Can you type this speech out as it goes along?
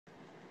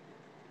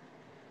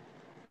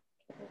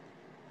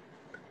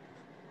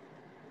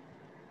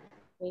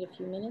Wait a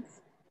few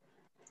minutes.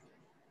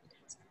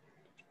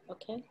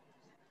 Okay,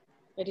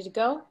 ready to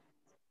go?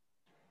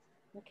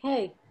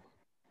 Okay.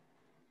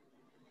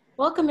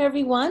 Welcome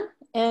everyone,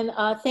 and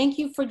thank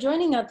you for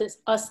joining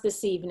us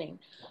this evening.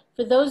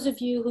 For those of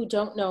you who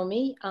don't know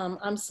me,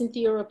 I'm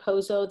Cynthia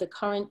Raposo, the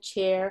current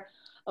chair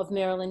of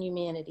Maryland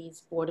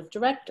Humanities Board of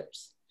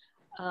Directors.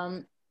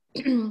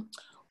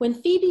 When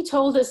Phoebe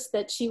told us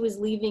that she was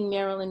leaving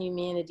Maryland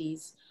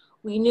Humanities,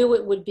 we knew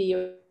it would be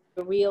a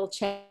real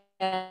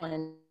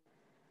challenge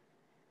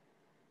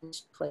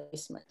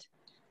placement.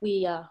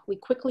 We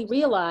quickly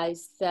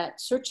realized that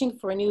searching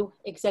for a new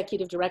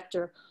executive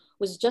director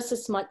was just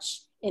as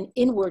much an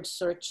inward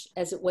search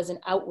as it was an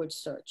outward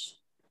search.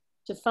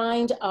 To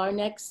find our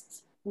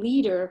next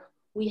leader,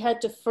 we had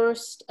to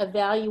first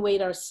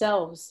evaluate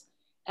ourselves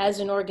as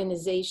an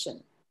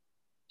organization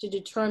to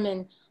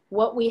determine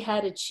what we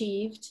had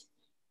achieved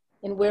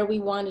and where we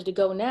wanted to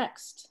go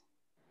next.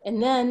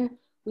 And then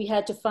we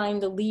had to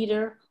find the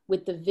leader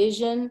with the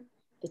vision,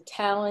 the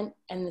talent,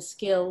 and the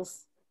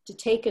skills to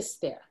take us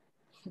there.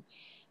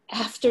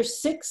 After a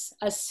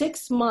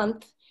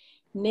 6-month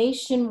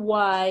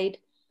nationwide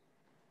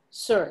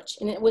search,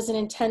 and it was an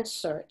intense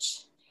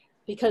search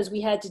because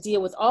we had to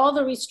deal with all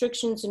the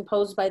restrictions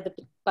imposed by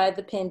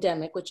the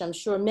pandemic, which I'm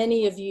sure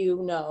many of you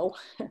know.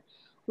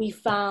 We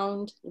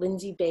found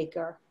Lindsey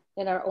Baker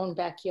in our own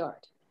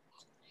backyard.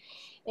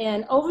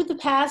 And over the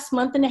past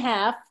month and a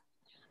half,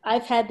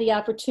 I've had the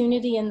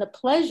opportunity and the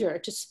pleasure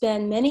to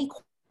spend many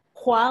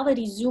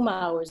quality Zoom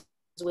hours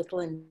with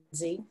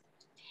Lindsey.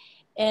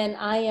 And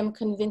I am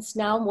convinced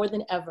now more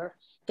than ever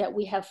that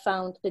we have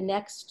found the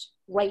next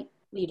right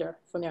leader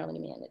for Maryland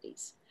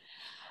Humanities.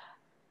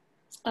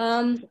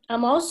 I'm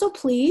also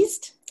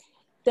pleased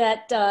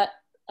that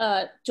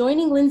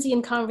joining Lindsey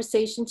in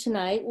conversation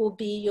tonight will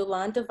be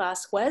Yolanda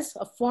Vazquez,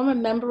 a former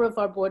member of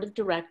our board of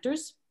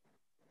directors.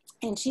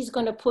 And she's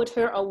going to put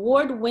her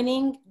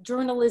award-winning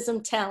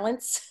journalism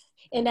talents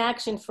in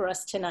action for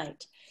us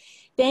tonight.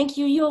 Thank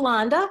you,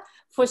 Yolanda,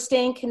 for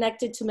staying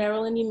connected to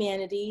Maryland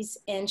Humanities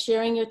and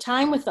sharing your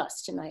time with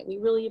us tonight. We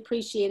really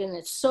appreciate it, and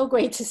it's so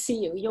great to see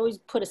you. You always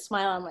put a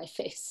smile on my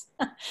face.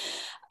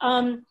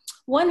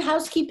 One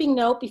housekeeping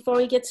note before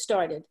we get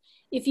started.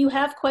 If you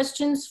have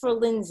questions for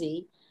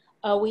Lindsey,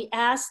 we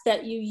ask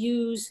that you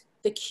use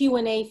the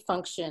Q&A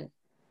function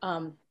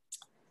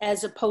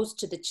as opposed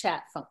to the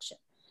chat function.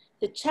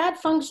 The chat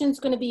function is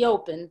going to be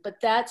open,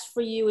 but that's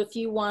for you if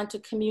you want to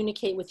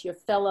communicate with your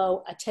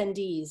fellow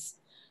attendees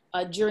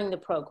during the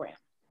program.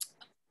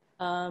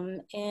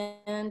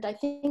 And I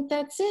think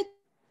that's it.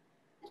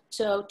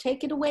 So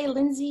take it away,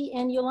 Lindsey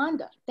and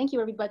Yolanda. Thank you,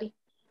 everybody.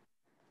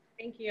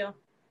 Thank you.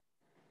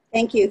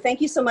 Thank you.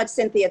 Thank you so much,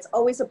 Cynthia. It's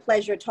always a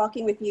pleasure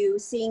talking with you,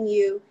 seeing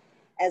you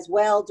as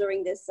well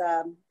during this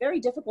very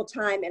difficult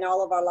time in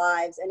all of our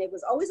lives. And it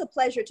was always a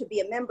pleasure to be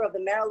a member of the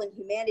Maryland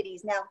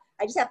Humanities. Now,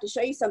 I just have to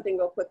show you something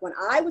real quick. When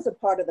I was a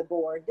part of the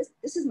board,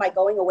 this is my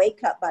going away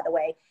cup, by the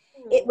way.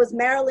 It was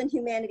Maryland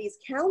Humanities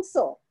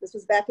Council. This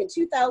was back in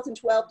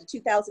 2012 to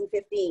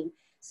 2015.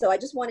 So I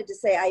just wanted to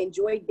say I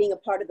enjoyed being a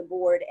part of the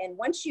board. And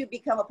once you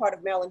become a part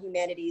of Maryland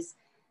Humanities,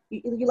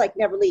 you like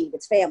never leave.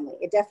 It's family.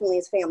 It definitely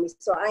is family.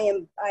 So I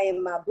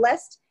am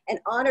blessed and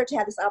honored to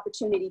have this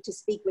opportunity to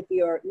speak with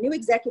your new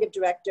executive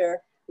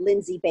director,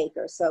 Lindsey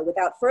Baker. So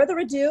without further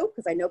ado,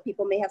 because I know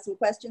people may have some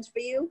questions for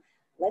you,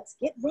 let's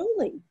get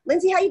rolling.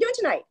 Lindsey, how you doing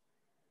tonight?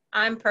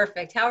 I'm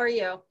perfect. How are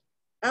you?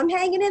 I'm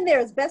hanging in there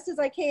as best as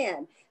I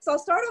can. So I'll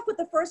start off with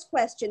the first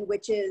question,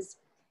 which is,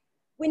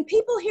 when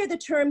people hear the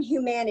term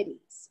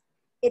humanities,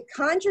 it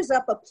conjures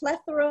up a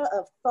plethora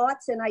of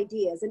thoughts and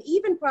ideas, and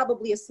even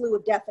probably a slew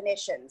of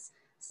definitions.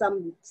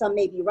 Some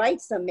may be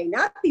right, some may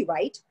not be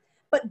right.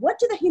 But what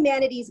do the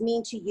humanities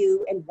mean to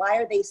you, and why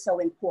are they so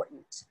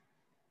important?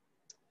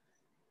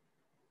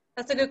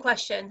 That's a good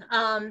question.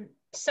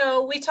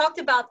 So we talked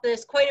about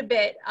this quite a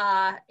bit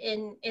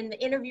in the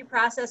interview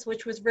process,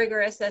 which was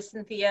rigorous, as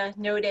Cynthia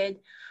noted.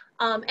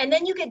 And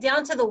then you get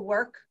down to the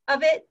work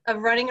of it, of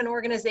running an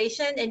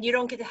organization, and you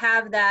don't get to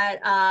have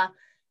that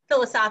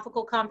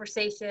philosophical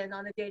conversation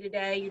on the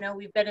day-to-day. You know,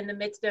 we've been in the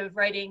midst of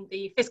writing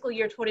the fiscal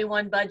year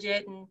 21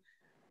 budget, and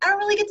I don't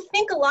really get to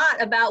think a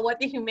lot about what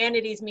the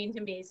humanities mean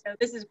to me. So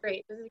this is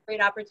great. This is a great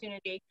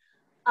opportunity.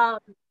 I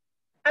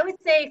would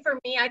say for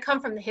me, I come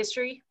from the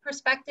history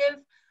perspective,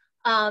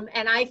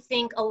 and I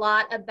think a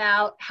lot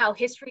about how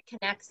history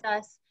connects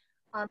us,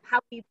 how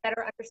we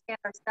better understand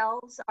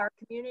ourselves, our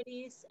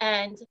communities,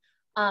 and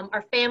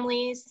our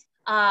families,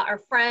 our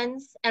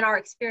friends, and our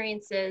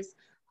experiences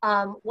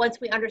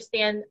once we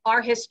understand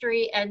our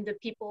history and the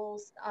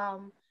people's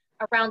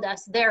around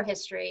us, their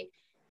history.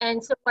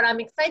 And so what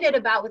I'm excited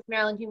about with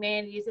Maryland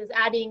Humanities is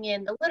adding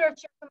in the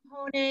literature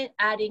component,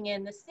 adding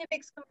in the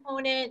civics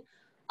component.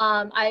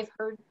 I've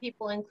heard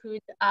people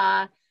include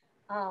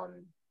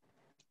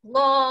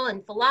law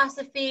and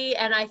philosophy,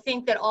 and I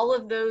think that all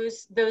of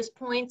those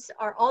points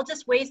are all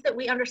just ways that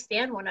we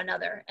understand one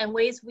another, and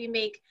ways we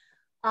make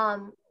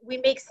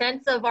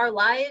sense of our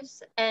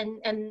lives,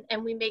 and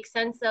we make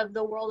sense of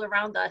the world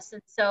around us.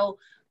 And so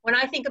when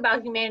I think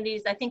about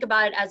humanities, I think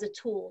about it as a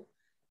tool.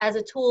 as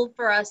a tool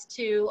for us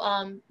to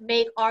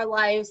make our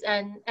lives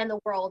and the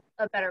world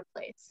a better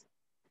place.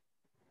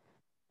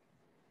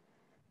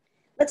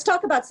 Let's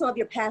talk about some of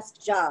your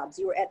past jobs.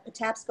 You were at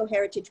Patapsco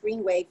Heritage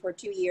Greenway for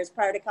 2 years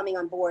prior to coming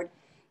on board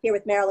here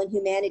with Maryland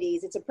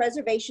Humanities. It's a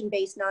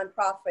preservation-based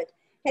nonprofit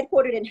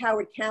headquartered in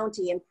Howard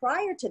County. And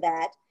prior to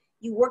that,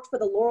 you worked for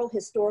the Laurel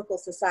Historical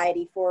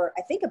Society for,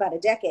 I think, about a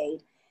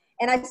decade.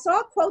 And I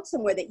saw a quote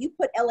somewhere that you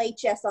put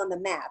LHS on the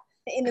map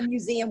in the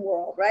museum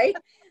world, right?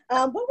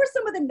 What were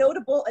some of the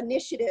notable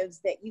initiatives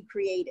that you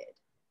created?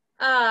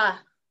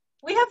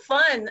 We have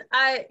fun.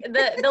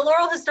 The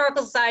Laurel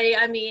Historical Society,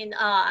 I mean,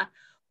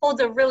 holds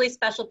a really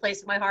special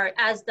place in my heart,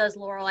 as does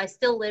Laurel. I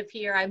still live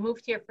here. I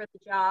moved here for the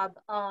job.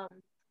 I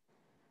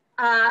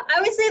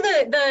would say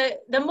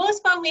the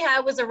most fun we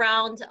had was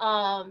around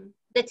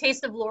the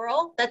Taste of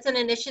Laurel. That's an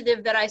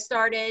initiative that I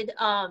started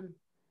my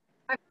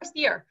first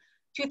year,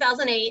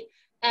 2008.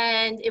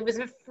 And it was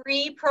a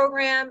free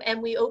program,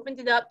 and we opened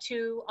it up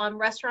to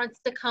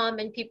restaurants to come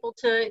and people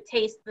to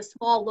taste the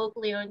small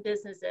locally owned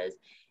businesses.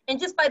 And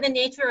just by the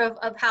nature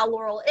of how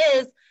Laurel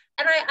is,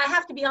 and I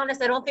have to be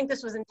honest, I don't think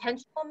this was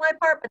intentional on my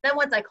part, but then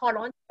once I caught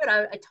on to it,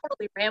 I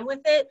totally ran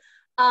with it.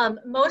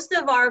 Most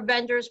of our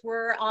vendors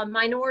were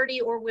minority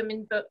or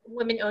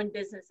women-owned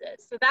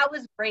businesses. So that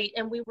was great.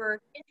 And we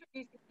were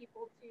introducing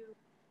people to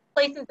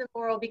places in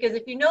Laurel, because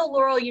if you know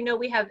Laurel, you know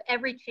we have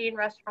every chain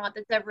restaurant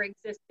that's ever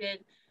existed,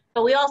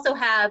 but we also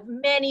have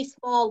many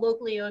small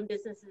locally owned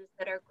businesses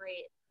that are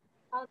great.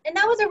 And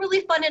that was a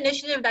really fun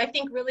initiative that I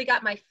think really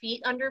got my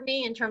feet under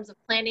me in terms of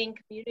planning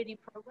community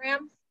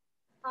programs.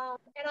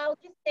 And I'll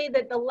just say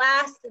that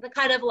the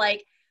kind of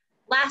like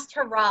last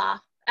hurrah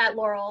at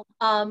Laurel,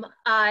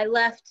 I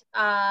left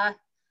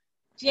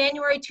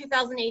January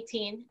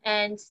 2018.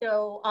 And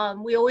so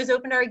we always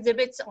opened our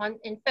exhibits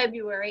in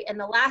February. And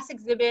the last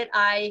exhibit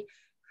I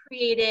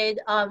created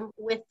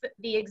with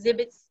the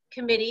exhibits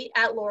committee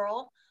at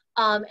Laurel.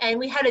 And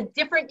we had a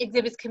different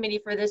exhibits committee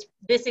for this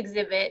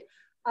exhibit.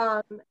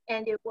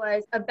 And it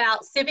was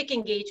about civic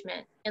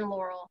engagement in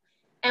Laurel.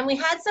 And we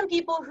had some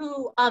people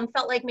who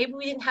felt like maybe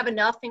we didn't have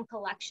enough in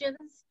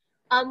collections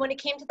when it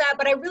came to that,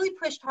 but I really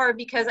pushed hard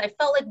because I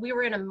felt like we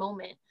were in a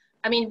moment.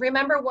 I mean,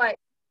 remember what,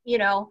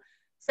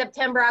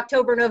 September,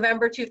 October,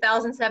 November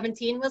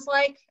 2017 was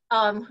like?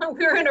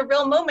 We were in a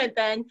real moment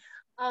then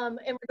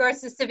in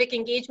regards to civic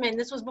engagement.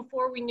 This was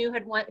before we knew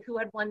who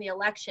had won the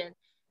election.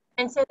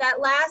 And so that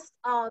last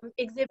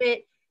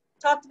exhibit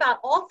talked about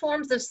all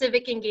forms of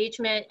civic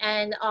engagement.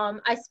 And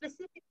I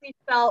specifically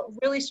felt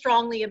really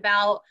strongly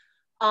about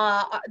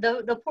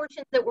the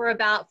portions that were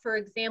about, for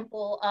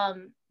example,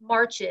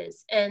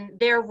 marches and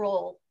their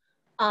role.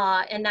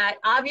 And that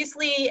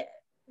obviously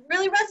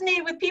really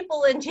resonated with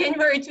people in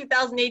January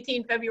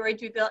 2018, February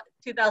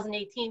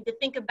 2018, to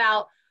think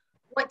about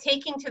what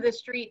taking to the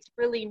streets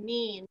really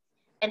means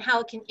and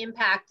how it can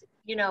impact,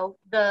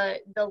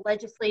 the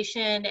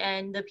legislation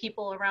and the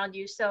people around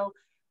you. So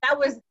that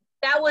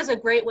was a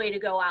great way to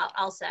go out,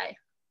 I'll say.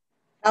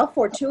 How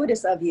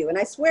fortuitous of you. And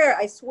I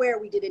swear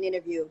we did an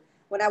interview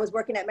when I was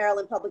working at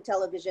Maryland Public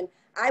Television.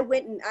 I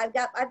went and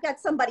I've got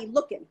somebody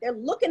looking. They're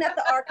looking at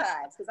the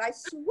archives because I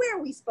swear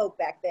we spoke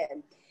back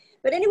then.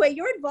 But anyway,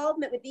 your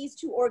involvement with these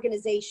two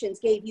organizations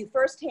gave you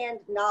firsthand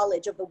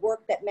knowledge of the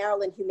work that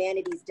Maryland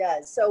Humanities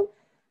does. So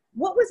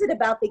what was it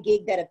about the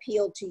gig that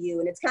appealed to you?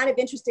 And it's kind of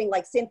interesting,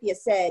 like Cynthia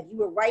said, you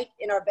were right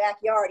in our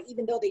backyard,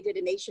 even though they did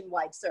a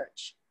nationwide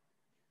search.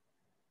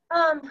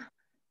 I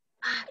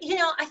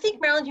think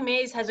Maryland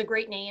Humanities has a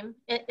great name,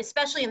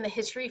 especially in the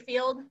history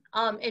field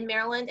in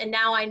Maryland. And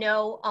now I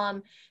know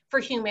for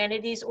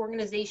humanities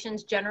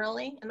organizations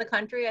generally in the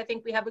country, I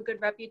think we have a good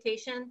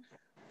reputation.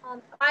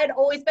 I'd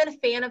always been a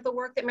fan of the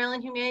work that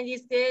Maryland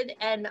Humanities did.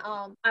 And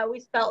I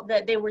always felt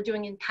that they were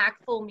doing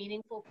impactful,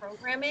 meaningful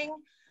programming.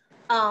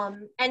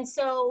 And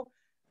so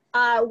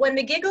when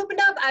the gig opened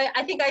up,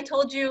 I think I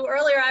told you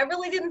earlier, I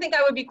really didn't think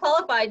I would be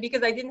qualified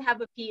because I didn't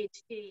have a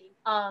PhD.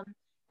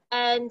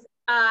 And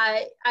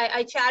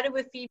I chatted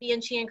with Phoebe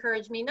and she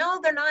encouraged me, no,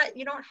 they're not,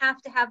 you don't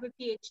have to have a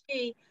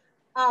PhD.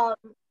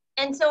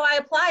 And so I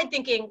applied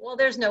thinking, well,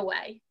 there's no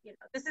way,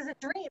 this is a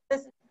dream.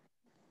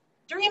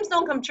 Dreams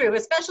don't come true,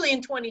 especially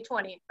in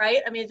 2020, right?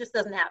 I mean, it just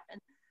doesn't happen.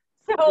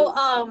 So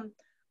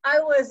I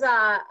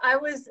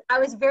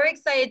was very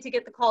excited to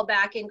get the call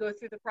back and go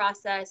through the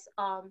process.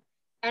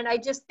 And I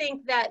just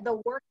think that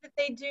the work that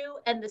they do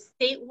and the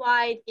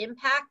statewide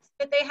impact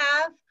that they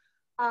have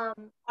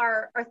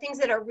are things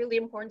that are really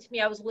important to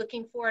me. I was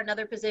looking for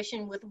another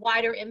position with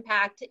wider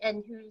impact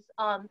and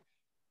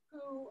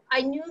who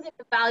I knew that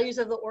the values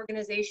of the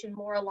organization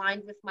more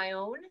aligned with my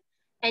own.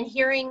 And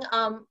hearing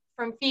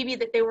from Phoebe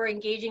that they were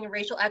engaging in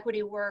racial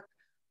equity work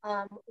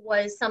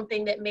was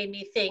something that made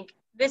me think,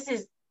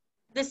 this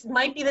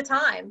might be the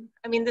time.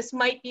 I mean, this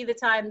might be the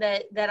time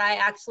that I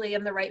actually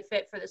am the right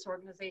fit for this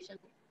organization,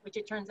 which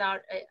it turns out,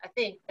 I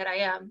think, that I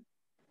am.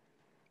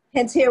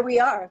 Hence, here we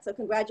are. So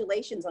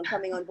congratulations on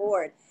coming on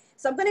board.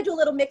 So I'm going to do a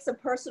little mix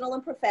of personal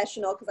and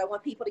professional because I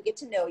want people to get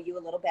to know you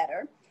a little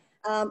better.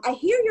 I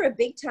hear you're a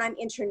big-time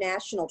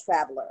international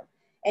traveler.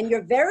 and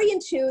you're very in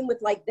tune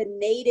with like the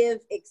native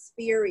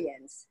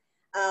experience,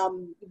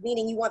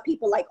 meaning you want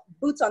people like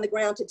boots on the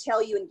ground to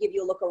tell you and give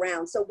you a look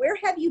around. So where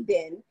have you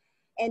been,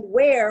 and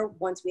where,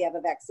 once we have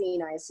a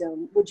vaccine, I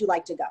assume, would you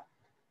like to go?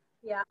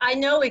 Yeah, I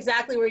know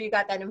exactly where you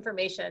got that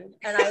information,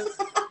 and I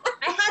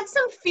had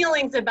some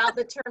feelings about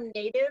the term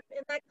native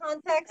in that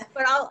context,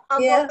 but I'll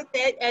go with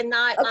it and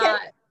not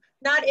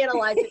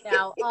analyze it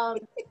now.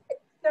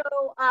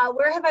 So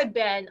where have I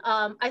been?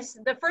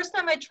 The first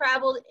time I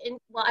traveled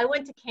I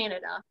went to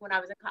Canada when I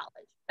was in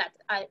college.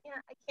 I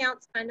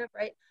count kind of,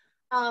 right?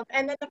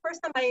 And then the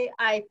first time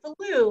I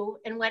flew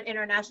and went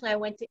internationally, I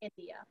went to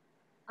India.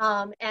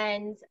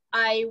 And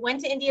I went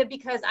to India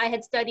because I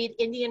had studied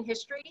Indian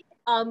history,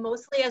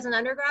 mostly as an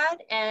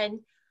undergrad. And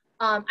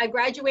I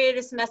graduated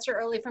a semester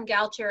early from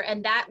Goucher,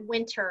 and that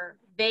winter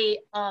they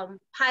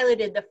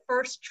piloted the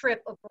first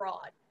trip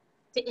abroad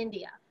to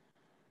India.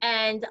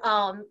 And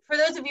for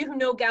those of you who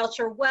know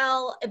Goucher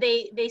well,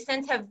 they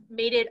since have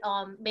made it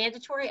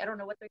mandatory. I don't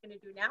know what they're going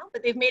to do now,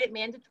 but they've made it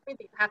mandatory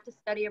that you have to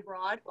study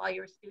abroad while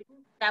you're a student.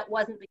 That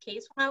wasn't the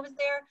case when I was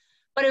there.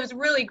 But it was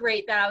really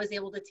great that I was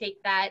able to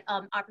take that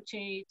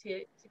opportunity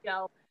to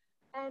go.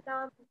 And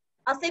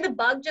I'll say the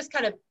bug just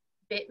kind of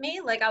bit me.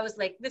 Like, I was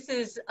like, this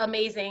is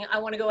amazing. I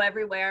want to go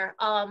everywhere.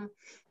 So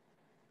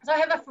I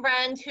have a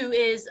friend who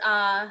is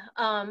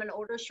an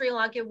older Sri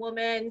Lankan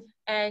woman,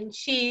 and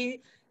she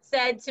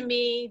said to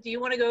me, do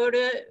you want to go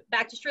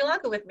back to Sri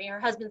Lanka with me? Her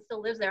husband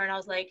still lives there. And I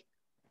was like,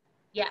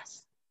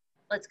 yes,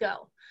 let's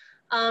go.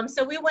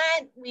 So we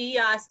went, we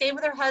stayed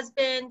with her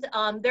husband.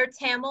 They're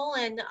Tamil,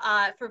 and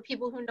for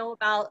people who know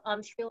about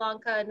Sri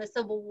Lanka and the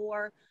Civil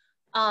War,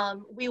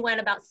 we went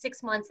about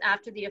 6 months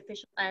after the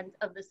official end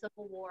of the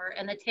Civil War,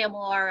 and the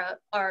Tamil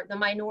are the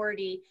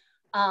minority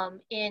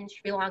in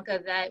Sri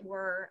Lanka that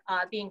were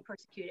being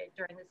persecuted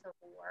during the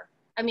Civil War.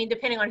 I mean,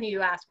 depending on who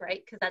you ask,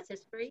 right? Because that's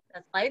history,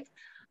 that's life.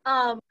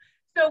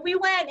 So we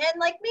went, and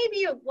like,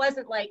 maybe it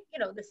wasn't like,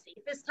 the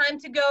safest time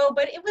to go,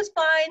 but it was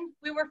fine.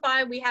 We were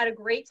fine. We had a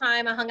great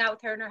time. I hung out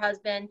with her and her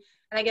husband.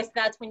 And I guess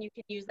that's when you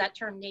can use that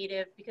term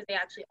native, because they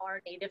actually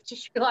are native to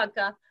Sri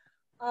Lanka.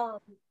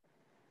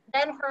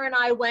 Then her and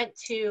I went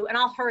to, and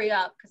I'll hurry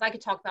up because I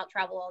could talk about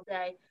travel all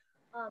day.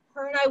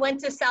 Her and I went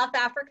to South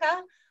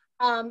Africa.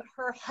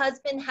 Her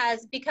husband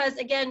because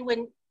again,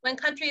 when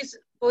countries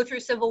go through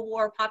civil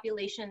war,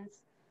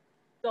 populations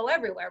go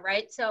everywhere,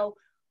 right? So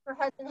her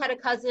husband had a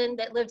cousin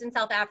that lived in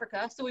South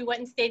Africa, so we went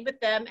and stayed with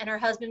them, and her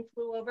husband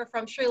flew over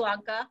from Sri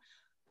Lanka,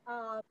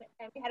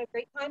 and we had a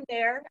great time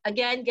there.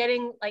 Again,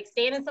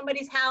 staying in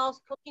somebody's house,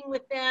 cooking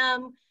with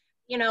them.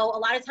 A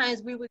lot of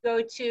times we would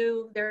go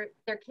to their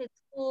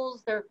kids'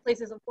 schools, their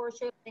places of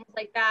worship, things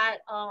like that.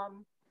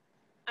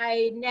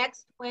 I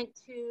next went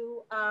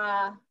to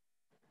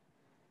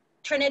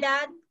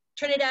Trinidad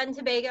and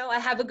Tobago. I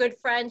have a good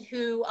friend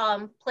who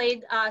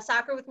played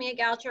soccer with me at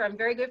Goucher. I'm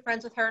very good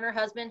friends with her and her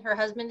husband. Her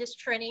husband is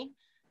Trini.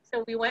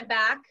 So we went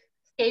back,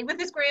 stayed with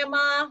his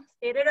grandma,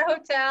 stayed at a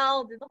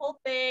hotel, did the whole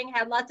thing,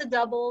 had lots of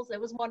doubles. It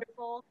was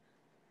wonderful.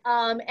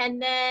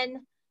 And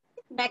then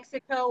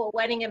Mexico, a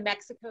wedding in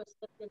Mexico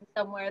slipped in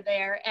somewhere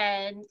there.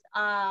 And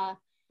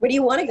where do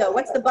you want to go?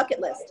 What's the bucket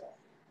list?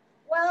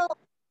 Well,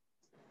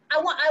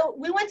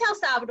 we went to El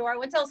Salvador. I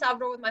went to El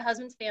Salvador with my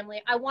husband's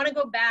family. I want to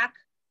go back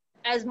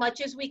as much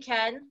as we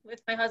can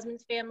with my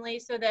husband's family,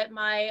 so that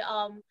my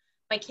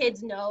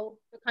kids know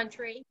the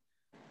country.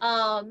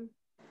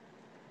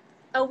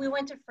 We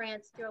went to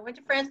France too. I went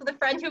to France with a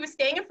friend who was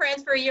staying in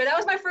France for a year. That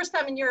was my first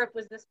time in Europe,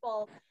 was this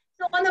fall.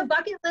 So on the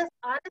bucket list,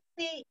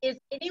 honestly, is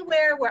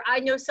anywhere where I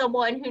know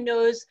someone who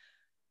knows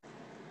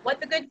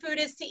what the good food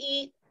is to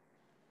eat,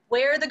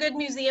 where the good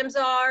museums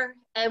are,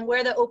 and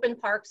where the open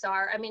parks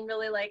are. I mean,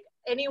 really, like,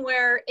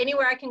 anywhere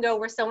I can go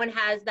where someone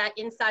has that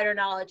insider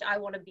knowledge, I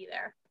want to be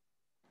there.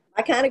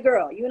 My kind of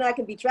girl. You and I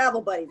can be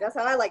travel buddies. That's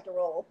how I like to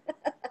roll.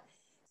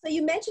 So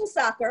you mentioned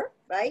soccer,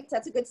 right?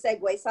 That's a good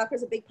segue. Soccer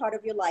is a big part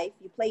of your life.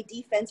 You played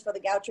defense for the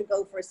Goucher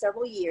Go for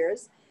several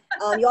years.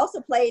 You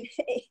also played,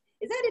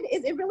 is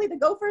it really the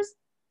Gophers?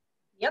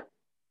 Yep.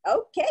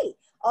 Okay.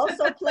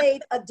 Also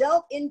played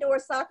adult indoor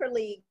soccer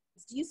leagues.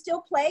 Do you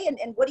still play,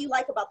 and what do you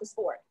like about the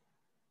sport?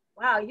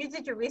 Wow, you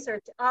did your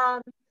research.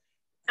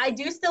 I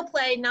do still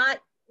play, not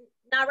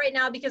right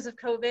now because of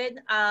COVID,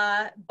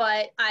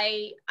 but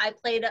I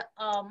played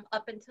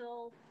up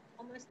until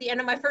almost the end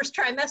of my first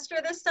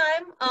trimester this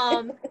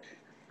time.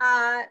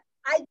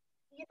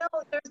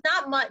 There's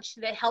not much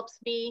that helps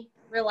me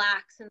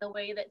relax in the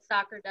way that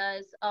soccer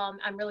does.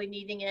 I'm really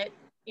needing it,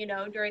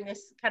 during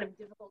this kind of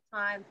difficult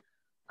time.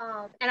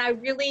 And I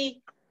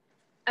really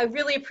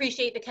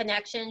appreciate the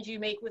connections you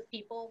make with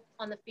people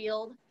on the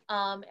field.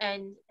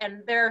 And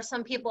there are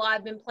some people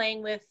I've been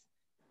playing with.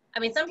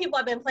 Some people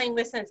I've been playing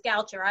with since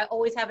Goucher. I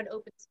always have an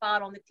open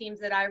spot on the teams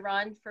that I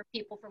run for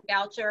people from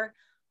Goucher.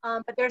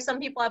 But there's some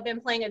people I've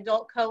been playing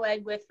adult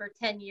co-ed with for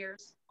 10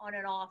 years on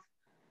and off.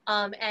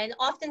 And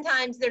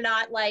oftentimes they're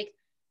not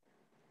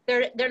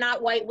they're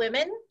not white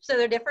women, so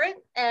they're different.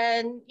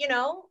 And,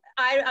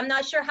 I'm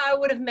not sure how I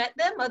would have met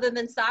them other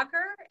than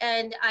soccer.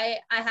 And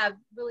I have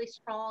really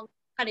strong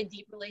kind of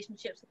deep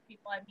relationships with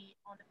people I meet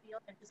on the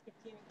field and just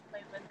continue to play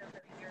with over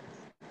the years.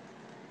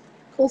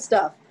 Cool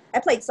stuff. I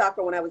played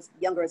soccer when I was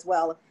younger as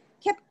well.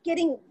 Kept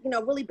getting, you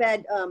know, really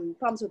bad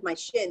problems with my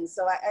shins.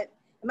 So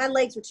my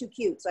legs were too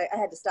cute. So I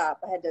had to stop.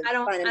 I had to find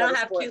another sport. I don't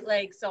have cute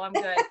legs, so I'm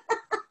good.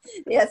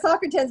 Yeah,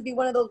 soccer tends to be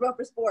one of those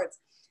rougher sports.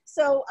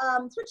 So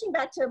switching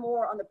back to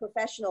more on the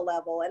professional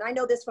level, and I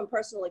know this from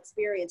personal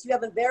experience, you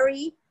have a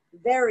very,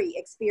 very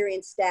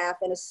experienced staff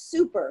and a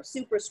super,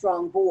 super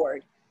strong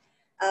board.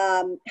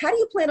 How do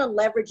you plan on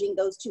leveraging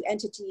those two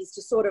entities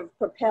to sort of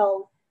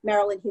propel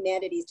Maryland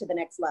Humanities to the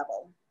next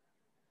level?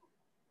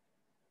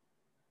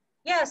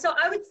 Yeah, so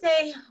I would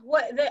say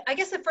I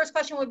guess the first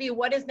question would be,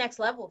 what is next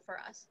level for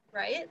us,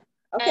 right?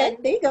 Okay,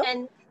 there you go.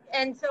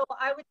 And so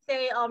I would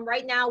say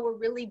right now we're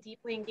really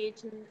deeply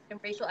engaged in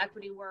racial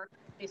equity work.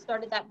 They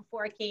started that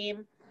before I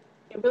came.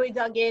 They really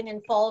dug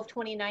in fall of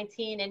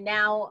 2019, and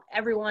now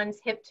everyone's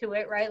hip to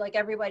it, right? Like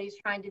everybody's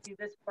trying to do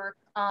this work,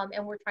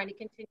 and we're trying to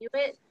continue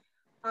it.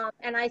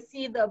 And I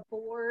see the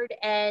board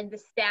and the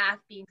staff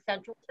being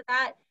central to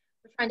that.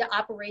 We're trying to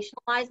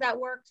operationalize that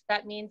work. So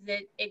that means that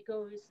it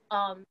goes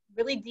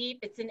really deep.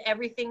 It's in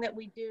everything that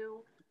we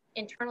do,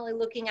 internally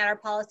looking at our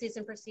policies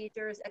and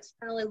procedures,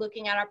 externally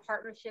looking at our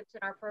partnerships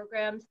and our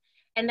programs.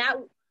 And that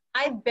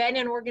I've been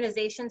in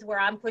organizations where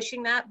I'm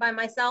pushing that by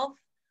myself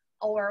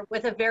or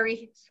with a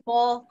very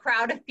small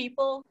crowd of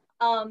people.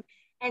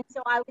 And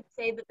so I would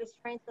say that the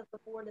strength of the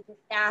board and the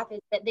staff is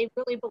that they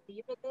really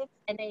believe in this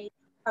and they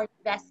are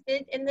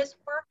vested in this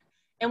work.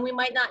 And we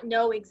might not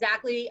know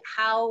exactly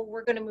how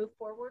we're going to move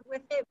forward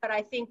with it, but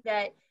I think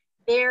that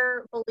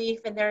their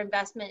belief and their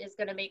investment is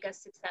going to make us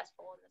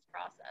successful in this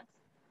process.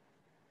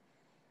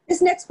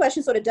 This next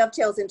question sort of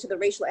dovetails into the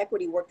racial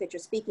equity work that you're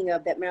speaking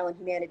of that Maryland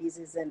Humanities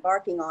is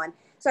embarking on.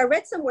 So I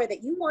read somewhere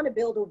that you want to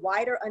build a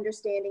wider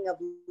understanding of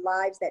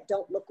lives that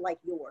don't look like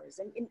yours.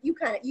 And you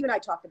and I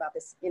talked about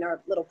this in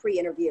our little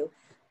pre-interview,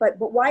 but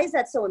why is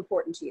that so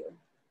important to you?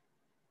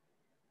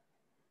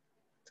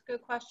 It's a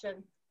good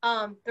question.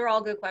 They're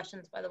all good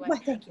questions, by the way. Well,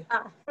 thank you.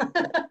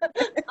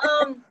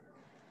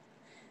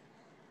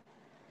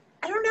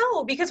 I don't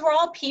know, because we're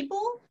all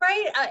people,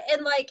 right?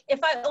 And like, if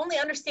I only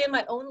understand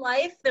my own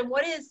life, then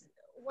what is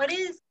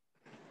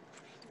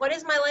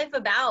my life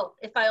about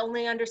if I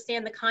only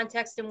understand the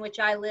context in which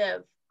I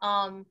live?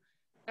 And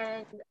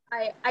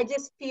I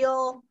just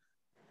feel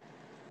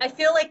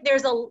like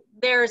there's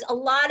a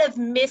lot of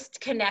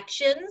missed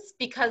connections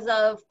because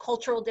of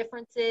cultural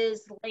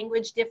differences,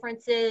 language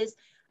differences,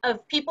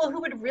 of people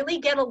who would really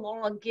get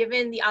along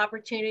given the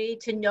opportunity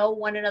to know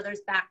one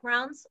another's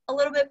backgrounds a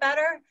little bit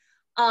better.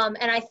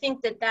 And I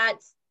think that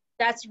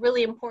that's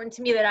really important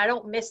to me, that I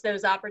don't miss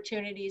those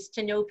opportunities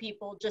to know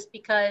people just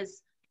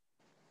because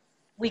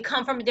we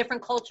come from a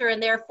different culture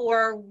and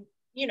therefore,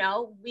 you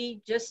know,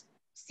 we just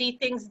see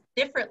things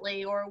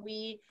differently or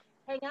we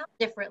hang out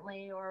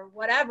differently or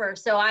whatever.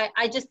 So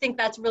I just think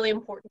that's really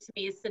important to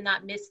me, is to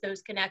not miss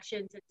those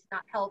connections and to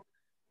not help.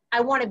 I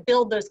want to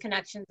build those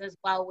connections as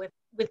well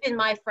within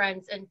my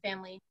friends and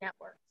family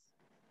networks.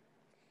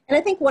 And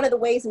I think one of the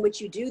ways in which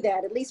you do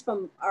that, at least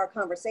from our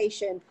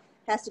conversation,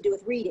 has to do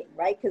with reading,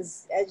 right?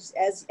 Because as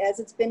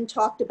it's been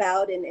talked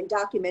about and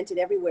documented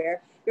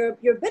everywhere, you're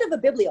a bit of a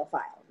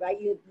bibliophile, right?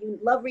 You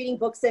love reading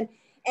books, and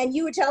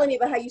you were telling me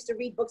about how you used to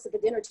read books at the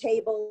dinner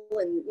table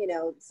and, you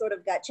know, sort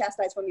of got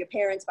chastised from your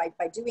parents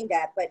by doing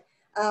that. But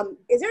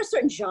is there a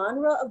certain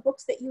genre of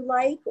books that you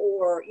like,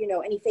 or, you know,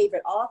 any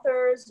favorite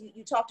authors?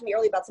 You talked to me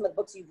earlier about some of the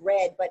books you've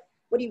read, but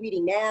what are you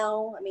reading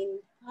now? I mean,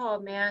 oh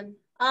man.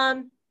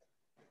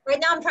 Right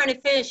now I'm trying to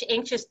finish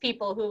Anxious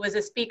People, who was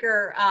a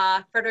speaker,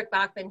 Frederick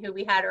Bachman, who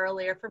we had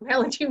earlier from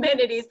Maryland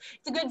Humanities.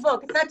 It's a good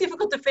book. It's not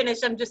difficult to finish.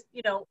 I'm just,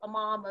 you know, a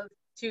mom of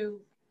 2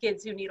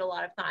 kids who need a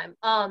lot of time.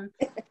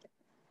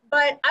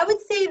 But I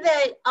would say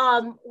that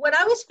when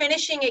I was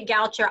finishing at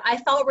Goucher, I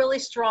felt really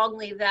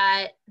strongly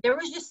that there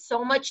was just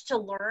so much to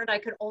learn. I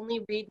could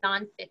only read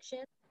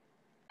nonfiction.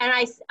 And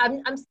I'm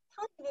telling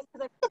you this because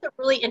I think it's a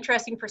really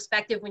interesting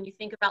perspective when you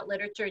think about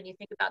literature and you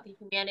think about the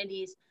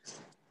humanities.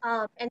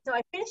 And so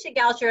I finished at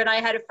Goucher, and I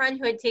had a friend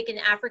who had taken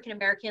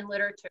African-American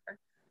literature,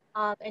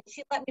 and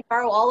she let me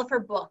borrow all of her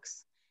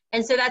books.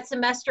 And so that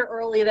semester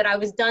early that I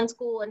was done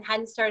school and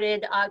hadn't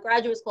started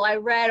graduate school, I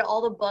read all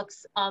the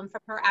books from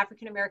her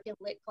African-American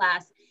lit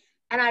class.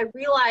 And I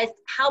realized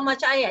how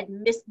much I had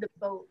missed the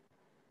boat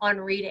on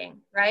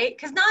reading, right?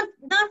 Because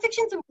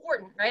nonfiction's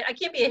important, right? I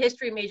can't be a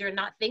history major and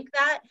not think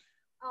that.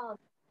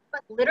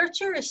 But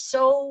literature is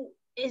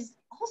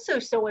also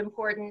so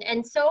important.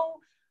 And so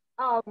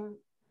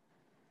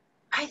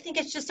I think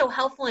it's just so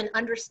helpful in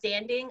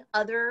understanding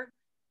other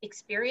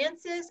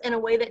experiences in a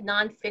way that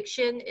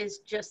nonfiction is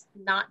just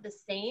not the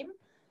same.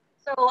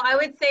 So I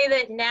would say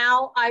that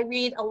now I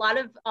read a lot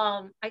of,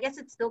 I guess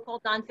it's still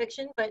called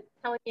nonfiction, but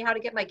telling me how to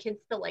get my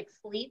kids to like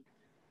sleep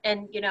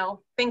and, you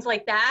know, things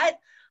like that.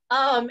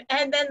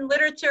 And then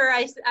literature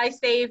I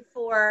save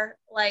for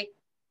like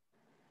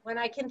when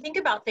I can think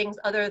about things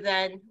other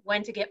than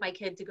when to get my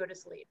kid to go to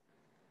sleep.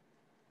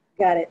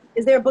 Got it.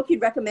 Is there a book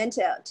you'd recommend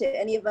to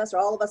any of us or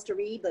all of us to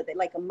read,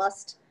 like a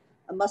must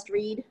a must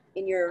read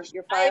in your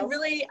files?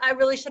 I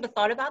really should have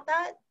thought about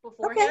that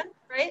beforehand, Okay.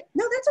 right?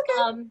 No, that's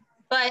okay.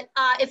 But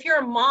if you're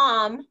a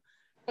mom,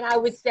 and I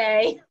would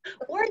say,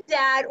 or a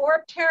dad, or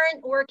a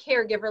parent, or a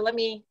caregiver, let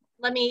me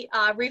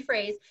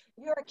rephrase.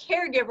 If you're a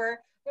caregiver,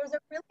 there's a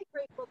really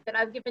great book that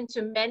I've given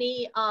to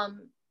many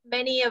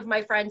of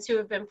my friends who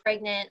have been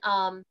pregnant.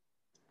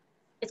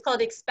 It's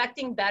called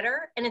Expecting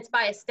Better, and it's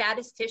by a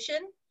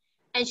statistician.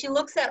 And she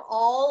looks at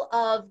all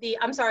of the,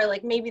 I'm sorry,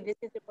 like maybe this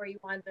isn't where you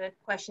want the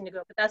question to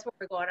go, but that's where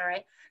we're going, all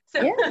right?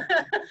 So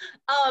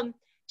yeah.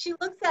 She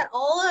looks at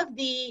all of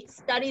the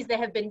studies that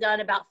have been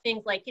done about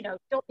things like, you know,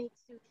 don't eat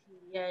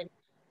sushi and,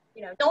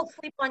 you know, don't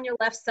sleep on your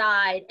left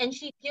side. And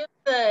she gives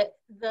the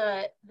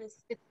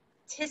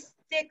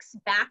statistics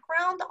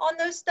background on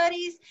those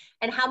studies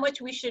and how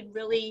much we should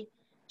really,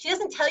 she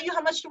doesn't tell you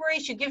how much to worry.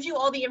 She gives you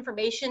all the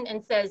information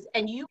and says,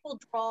 and you will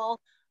draw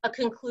a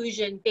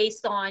conclusion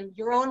based on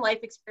your own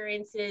life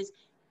experiences,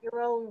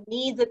 your own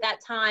needs at that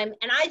time.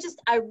 And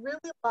I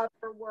really love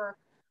her work.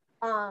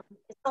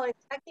 It's called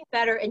Expecting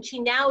Better. And she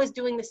now is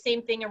doing the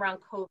same thing around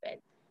COVID,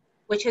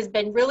 which has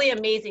been really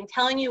amazing,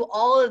 telling you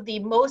all of the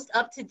most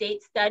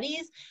up-to-date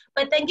studies,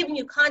 but then giving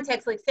you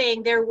context, like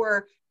saying there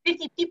were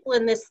 50 people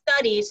in this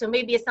study, so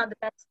maybe it's not the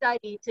best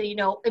study to, you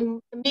know,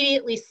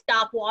 immediately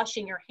stop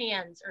washing your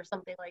hands or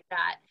something like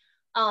that.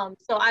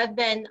 So I've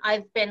been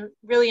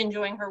really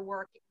enjoying her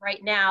work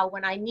right now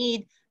when I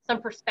need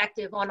some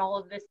perspective on all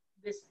of this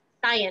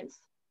science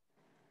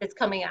that's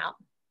coming out.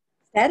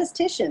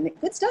 Statistician,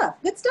 good stuff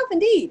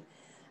indeed.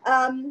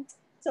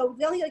 So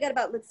we only got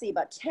about, let's see,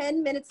 about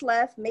 10 minutes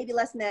left, maybe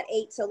less than that,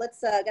 8. So let's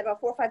get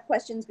about 4 or 5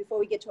 questions before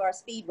we get to our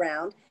speed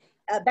round.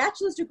 A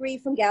bachelor's degree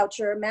from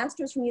Goucher,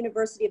 master's from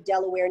University of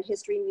Delaware in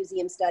History and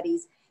Museum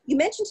Studies. You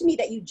mentioned to me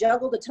that you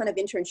juggled a ton of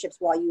internships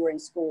while you were in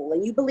school,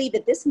 and you believe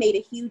that this made a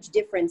huge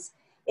difference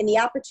in the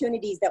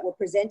opportunities that were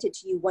presented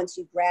to you once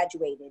you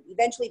graduated,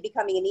 eventually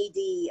becoming an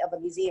ED of a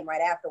museum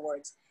right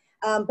afterwards.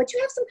 But you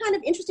have some kind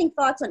of interesting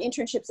thoughts on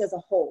internships as a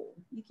whole.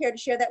 You care to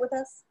share that with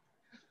us?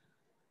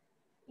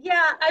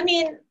 Yeah, I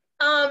mean,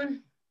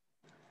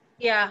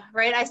 yeah,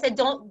 right. I said,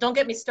 don't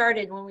get me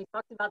started when we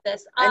talked about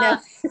this. I know.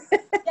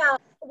 Yeah,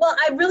 well,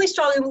 I really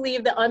strongly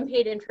believe that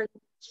unpaid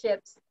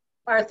internships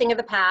are a thing of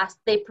the past.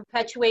 They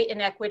perpetuate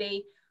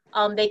inequity.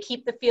 They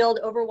keep the field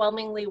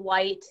overwhelmingly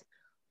white.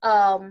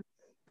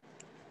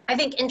 I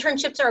think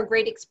internships are a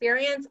great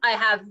experience. I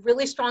have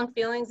really strong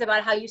feelings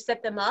about how you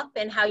set them up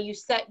and how you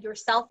set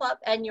yourself up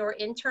and your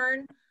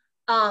intern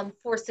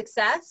for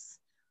success.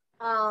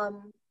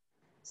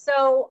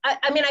 So,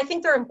 I mean, I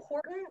think they're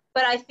important,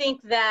 but I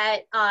think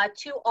that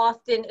too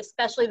often,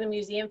 especially the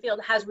museum field,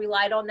 has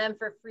relied on them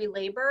for free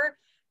labor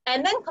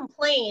and then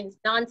complained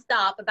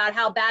nonstop about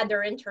how bad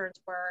their interns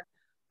were.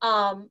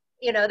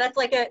 You know, that's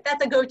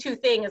a go-to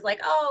thing is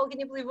like, oh, can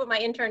you believe what my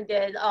intern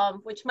did?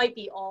 Which might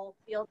be all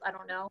fields, I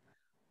don't know.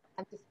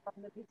 I'm just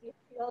from the museum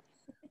field.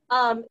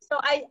 So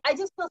I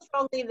just feel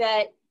strongly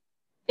that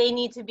they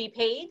need to be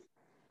paid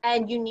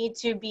and you need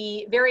to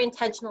be very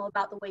intentional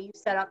about the way you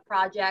set up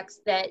projects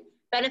that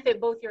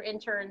benefit both your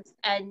interns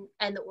and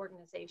the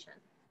organization.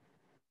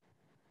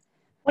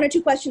 1 or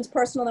 2 questions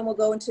personal, then we'll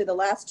go into the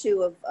last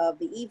 2 of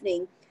the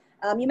evening.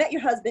 You met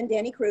your husband,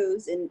 Danny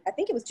Cruz, in, I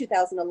think it was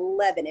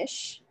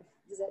 2011-ish.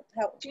 Is that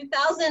how?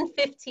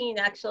 2015,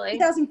 actually.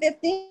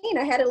 2015?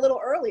 I had it a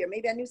little earlier.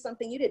 Maybe I knew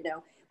something you didn't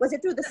know. Was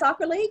it through the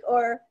soccer league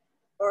or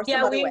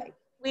some other way?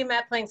 We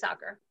met playing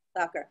soccer.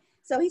 Soccer.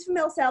 So he's from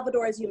El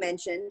Salvador, as you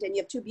mentioned, and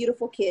you have 2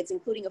 beautiful kids,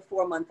 including a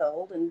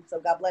 4-month-old. And so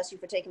God bless you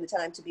for taking the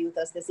time to be with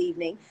us this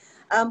evening.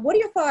 What are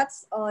your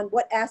thoughts on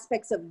what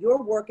aspects of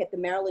your work at the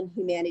Maryland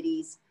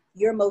Humanities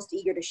you're most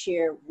eager to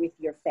share with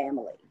your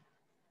family?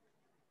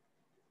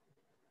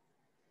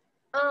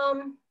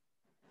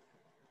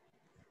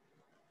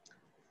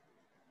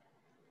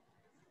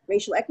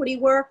 Racial equity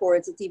work, or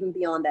is it even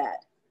beyond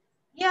that?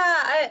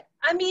 Yeah,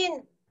 I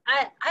mean,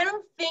 I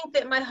don't think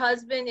that my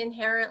husband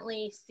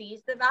inherently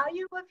sees the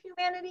value of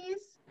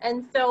humanities.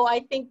 And so I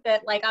think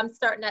that like I'm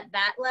starting at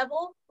that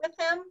level with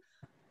him.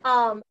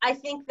 I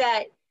think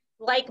that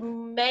like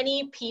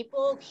many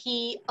people,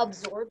 he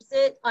absorbs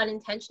it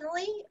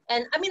unintentionally.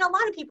 And I mean, a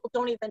lot of people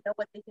don't even know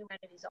what the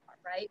humanities are,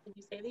 right? When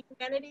you say the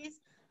humanities.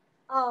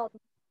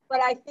 But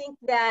I think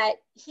that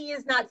he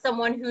is not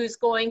someone who's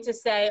going to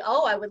say,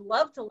 oh, I would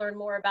love to learn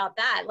more about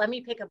that. Let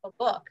me pick up a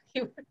book.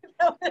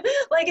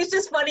 Like, it's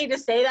just funny to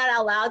say that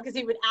out loud because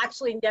he would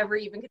actually never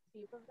even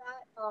conceive of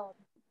that.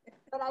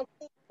 But I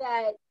think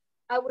that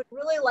I would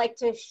really like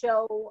to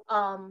show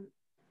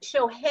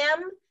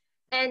him,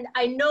 and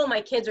I know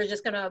my kids are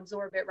just going to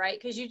absorb it, right?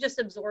 Because you just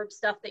absorb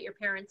stuff that your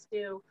parents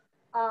do.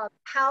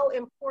 How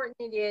important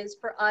it is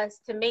for us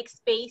to make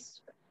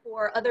space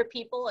for other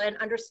people and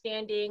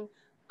understanding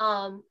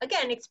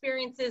again,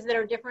 experiences that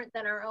are different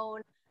than our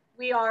own.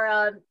 We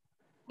are,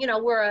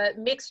 we're a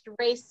mixed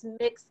race,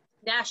 mixed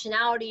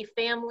nationality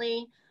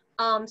family.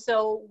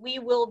 So we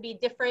will be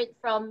different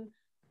from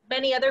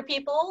many other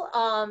people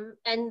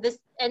and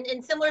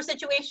in similar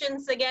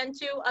situations, again,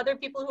 to other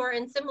people who are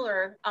in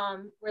similar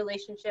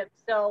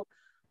relationships. So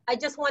I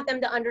just want them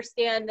to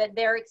understand that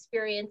their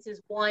experience is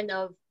one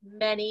of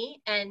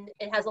many, and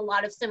it has a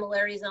lot of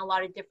similarities and a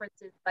lot of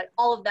differences, but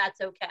all of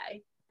that's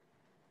okay.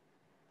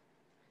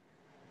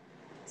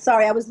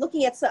 Sorry, I was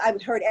looking at,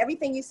 I've heard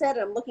everything you said,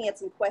 and I'm looking at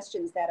some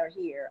questions that are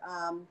here.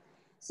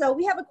 So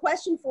we have a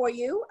question for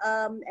you,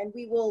 and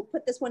we will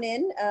put this one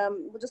in.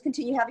 We'll just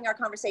continue having our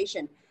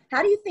conversation.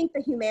 How do you think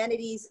the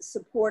humanities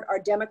support our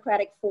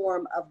democratic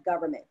form of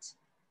government?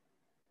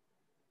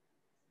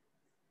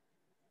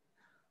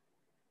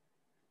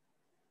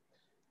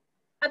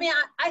 I mean,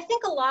 I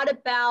think a lot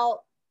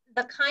about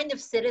the kind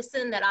of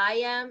citizen that I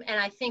am,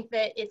 and I think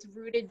that it's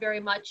rooted very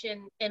much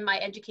in my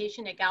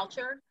education at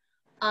Goucher.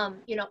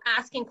 You know,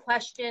 asking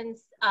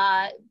questions,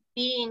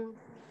 being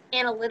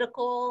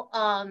analytical,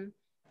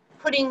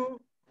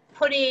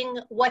 putting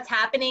what's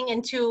happening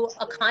into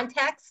a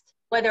context,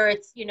 whether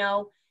it's, you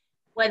know,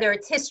 whether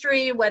it's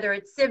history, whether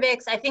it's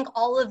civics. I think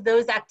all of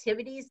those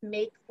activities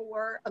make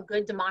for a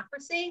good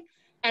democracy.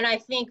 And I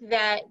think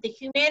that the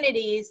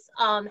humanities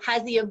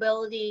has the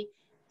ability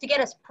to get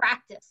us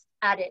practiced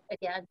at it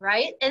again,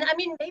 right? And I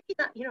mean, maybe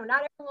not, you know,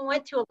 not everyone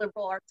went to a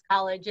liberal arts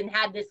college and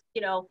had this,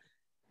 you know,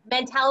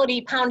 mentality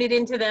pounded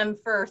into them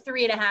for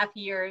 3.5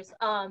 years.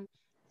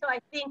 So I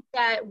think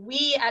that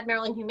we at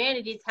Maryland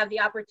Humanities have the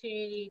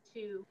opportunity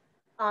to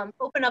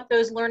open up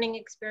those learning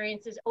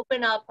experiences,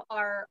 open up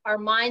our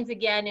minds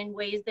again in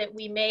ways that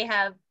we may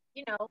have,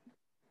 you know,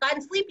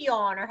 gotten sleepy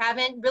on or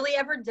haven't really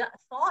ever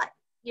thought,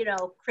 you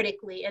know,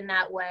 critically in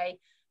that way.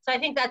 So I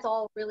think that's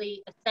all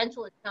really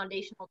essential. It's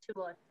foundational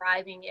to a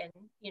thriving and,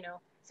 you know,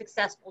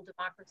 successful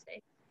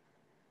democracy.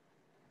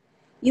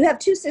 You have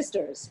 2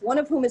 sisters, one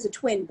of whom is a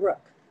twin,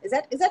 Brooke. Is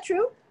that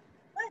true?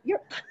 What? You're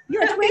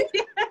a twin?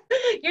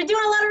 You're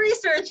doing a lot of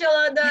research,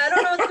 Yolanda. I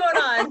don't know what's going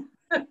on.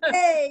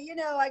 Hey, you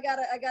know, I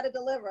gotta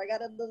deliver. I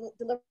gotta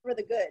deliver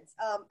the goods.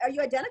 Are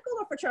you identical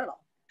or fraternal?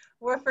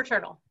 We're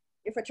fraternal.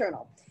 You're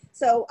fraternal.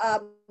 So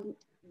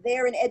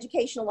they're in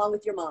education along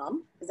with your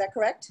mom. Is that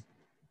correct?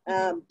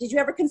 Did you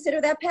ever consider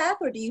that path,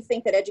 or do you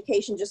think that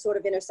education just sort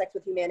of intersects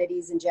with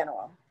humanities in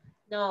general?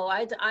 No,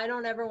 I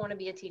don't ever want to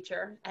be a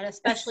teacher, and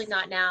especially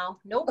not now.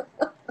 Nope.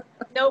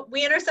 Nope,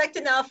 we intersect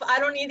enough. I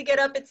don't need to get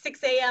up at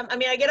 6 a.m. I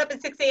mean, I get up at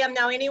 6 a.m.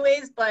 now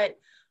anyways, but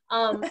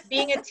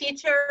being a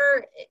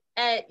teacher,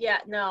 yeah,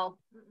 no.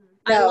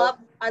 No.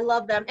 I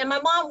love them. And my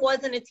mom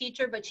wasn't a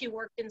teacher, but she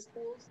worked in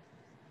schools.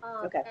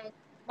 Okay. And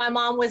my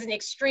mom was an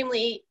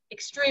extremely,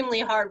 extremely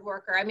hard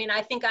worker. I mean,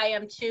 I think I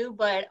am too,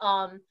 but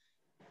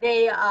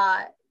they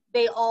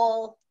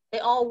all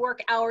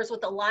work hours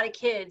with a lot of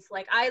kids.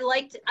 Like I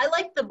liked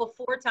the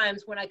before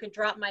times when I could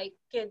drop my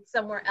kids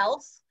somewhere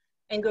else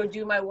and go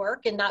do my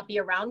work and not be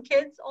around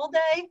kids all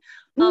day.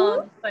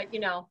 But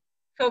you know,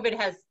 COVID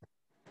has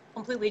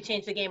completely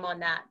changed the game on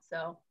that.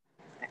 So.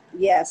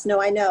 Yes,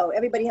 no, I know.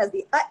 Everybody has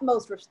the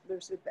utmost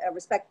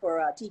respect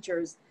for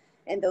teachers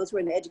and those who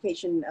are in the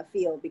education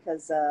field,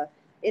 because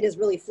it has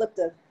really flipped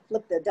a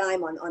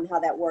dime on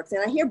how that works.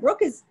 And I hear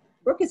Brooke is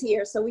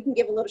here, so we can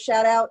give a little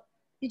shout out.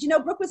 Did you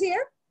know Brooke was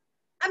here?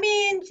 I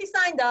mean, she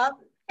signed up.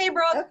 Hey,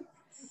 Brooke.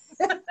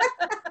 Okay.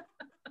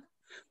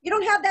 You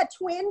don't have that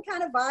twin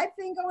kind of vibe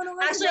thing going on?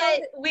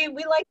 Actually,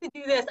 we like to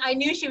do this. I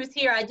knew she was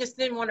here. I just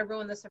didn't want to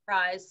ruin the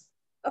surprise.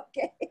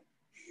 Okay.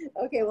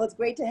 Okay, well, it's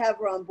great to have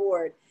her on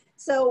board.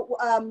 So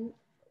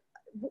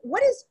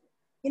what is,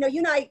 you know, you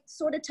and I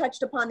sort of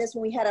touched upon this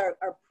when we had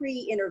our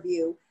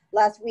pre-interview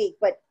last week,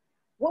 but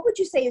what would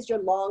you say is your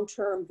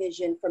long-term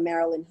vision for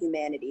Maryland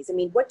Humanities? I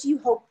mean, what do you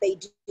hope they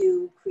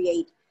do,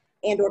 create,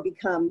 and or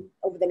become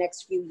over the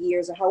next few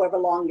years, or however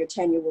long your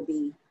tenure will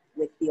be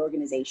with the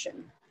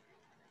organization?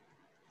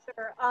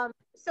 Sure.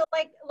 So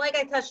like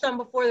I touched on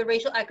before, the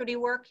racial equity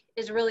work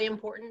is really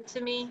important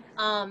to me.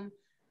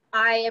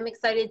 I am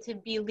excited to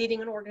be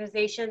leading an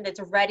organization that's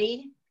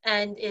ready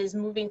and is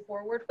moving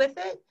forward with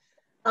it,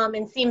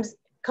 and seems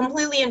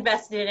completely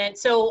invested in it.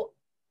 So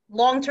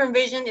long-term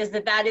vision is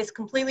that is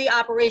completely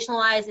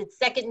operationalized. It's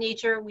second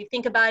nature. We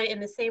think about it in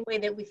the same way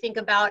that we think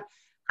about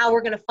how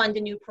we're going to fund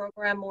a new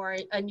program or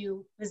a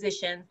new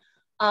position.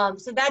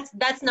 So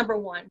that's number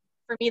one.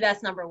 For me,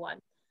 that's number one.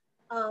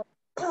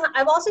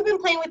 I've also been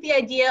playing with the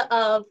idea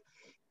of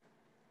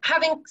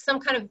having some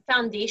kind of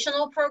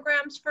foundational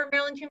programs for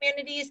Maryland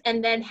Humanities,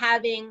 and then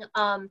having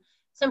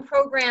some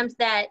programs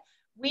that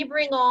we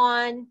bring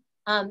on,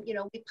 you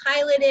know, we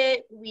pilot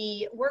it,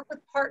 we work with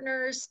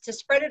partners to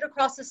spread it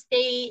across the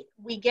state,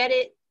 we get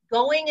it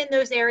going in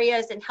those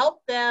areas and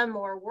help them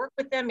or work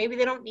with them. Maybe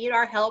they don't need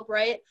our help,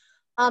 right?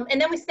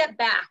 And then we step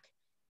back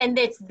and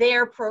it's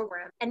their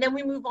program. And then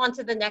we move on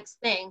to the next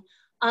thing.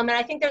 And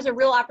I think there's a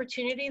real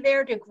opportunity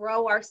there to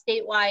grow our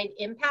statewide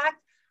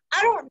impact.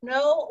 I don't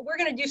know, we're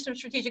gonna do some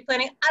strategic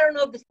planning. I don't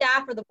know if the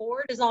staff or the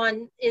board is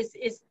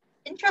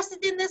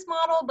interested in this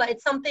model, but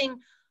it's something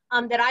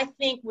that I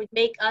think would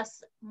make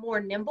us more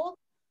nimble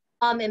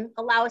and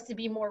allow us to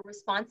be more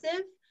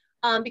responsive.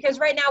 Because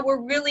right now we're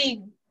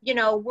really, you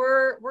know,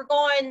 we're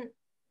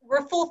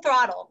full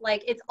throttle.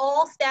 Like it's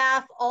all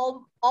staff,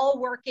 all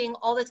working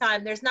all the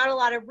time. There's not a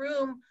lot of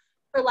room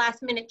for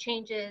last minute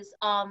changes.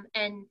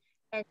 And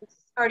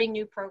starting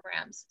new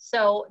programs.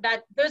 So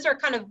those are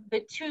kind of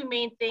the two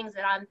main things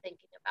that I'm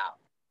thinking about.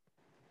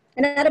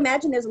 And I'd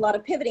imagine there's a lot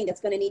of pivoting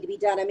that's going to need to be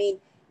done. I mean,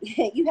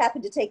 you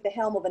happen to take the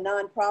helm of a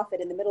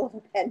nonprofit in the middle of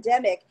a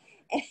pandemic,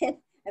 and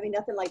I mean,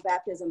 nothing like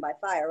baptism by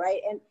fire,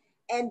 right?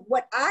 And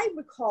what I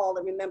recall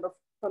and remember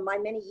from my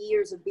many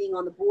years of being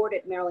on the board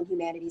at Maryland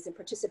Humanities and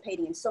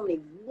participating in so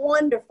many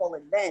wonderful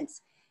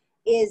events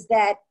is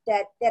that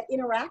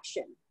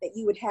interaction that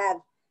you would have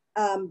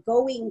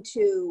going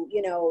to,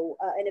 you know,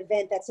 an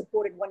event that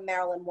supported One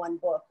Maryland, One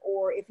Book,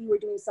 or if you were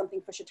doing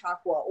something for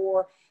Chautauqua,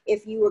 or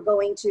if you were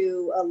going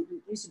to,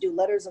 used to do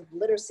letters of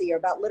literacy or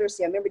about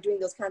literacy. I remember doing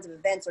those kinds of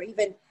events, or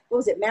even, what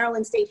was it,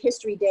 Maryland State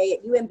History Day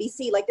at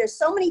UMBC. Like, there's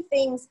so many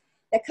things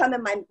that come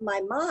in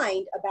my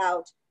mind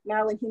about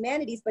Maryland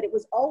Humanities, but it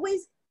was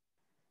always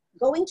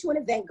going to an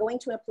event, going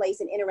to a place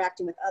and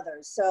interacting with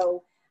others.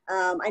 So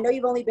I know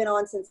you've only been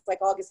on since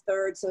like August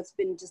 3rd, so it's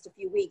been just a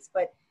few weeks,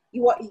 but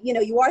you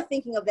are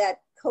thinking of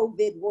that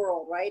COVID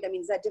world, right? I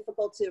mean, is that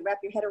difficult to wrap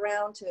your head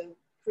around to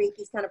create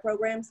these kind of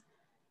programs?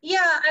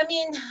 Yeah, I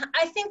mean,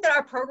 I think that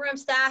our program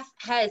staff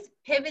has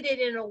pivoted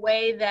in a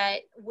way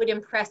that would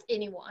impress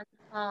anyone.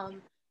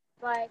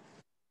 But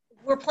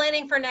we're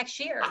planning for next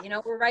year. You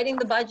know, we're writing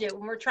the budget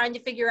and we're trying to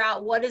figure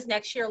out what does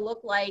next year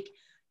look like.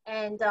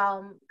 And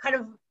kind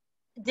of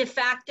de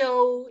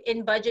facto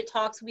in budget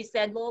talks, we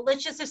said, well,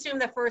 let's just assume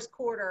the first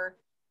quarter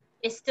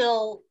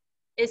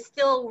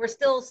we're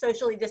still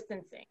socially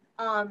distancing.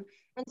 And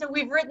so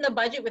we've written the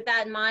budget with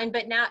that in mind,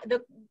 but now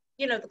the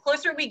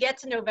closer we get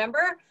to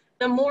November,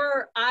 the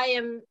more I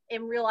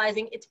am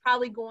realizing it's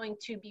probably going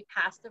to be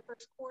past the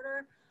first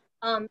quarter.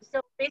 So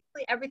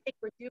basically everything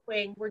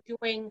we're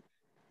doing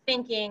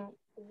thinking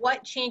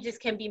what changes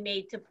can be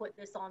made to put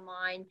this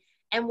online.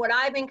 And what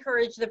I've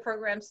encouraged the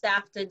program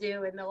staff to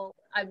do, and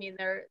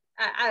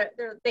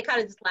they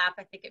kind of just laugh,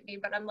 I think, at me,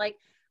 but I'm like,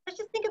 let's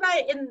just think about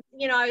it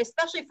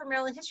especially for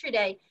Maryland History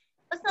Day.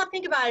 Let's not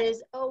think about it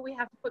as, oh, we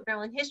have to put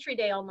Maryland History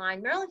Day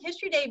online. Maryland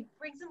History Day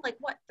brings in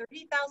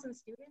 30,000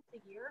 students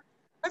a year.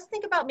 Let's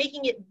think about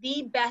making it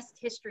the best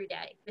history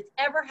day that's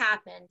ever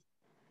happened,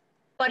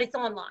 but it's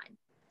online.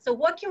 So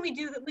what can we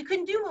do that we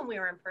couldn't do when we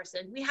were in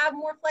person? We have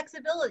more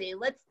flexibility.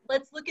 Let's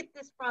look at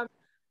this from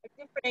a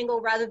different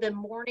angle rather than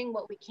mourning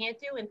what we can't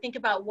do and think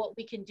about what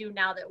we can do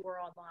now that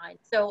we're online.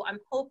 So I'm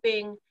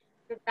hoping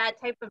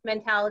that type of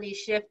mentality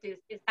shift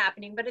is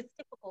happening, but it's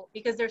difficult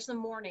because there's some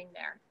mourning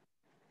there.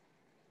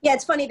 Yeah,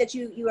 it's funny that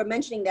you are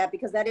mentioning that,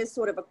 because that is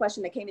sort of a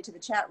question that came into the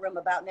chat room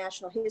about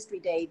National History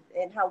Day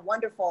and how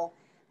wonderful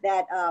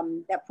that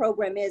that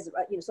program is,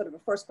 sort of a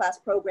first-class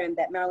program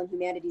that Maryland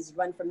Humanities has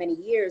run for many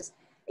years,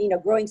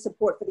 growing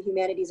support for the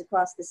humanities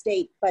across the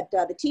state. But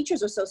the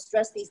teachers are so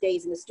stressed these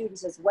days, and the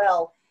students as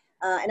well.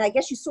 And I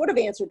guess you sort of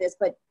answered this,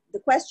 but the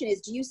question is,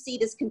 do you see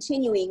this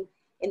continuing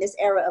in this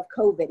era of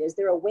COVID? Is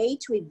there a way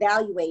to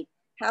evaluate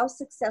how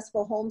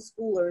successful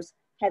homeschoolers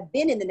have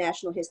been in the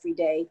National History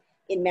Day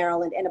in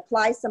Maryland and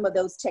apply some of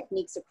those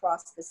techniques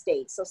across the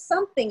state? So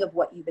something of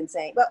what you've been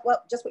saying,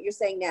 well, just what you're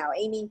saying now.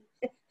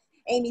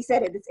 Amy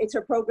said it. It's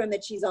her program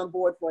that she's on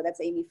board for.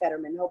 That's Amy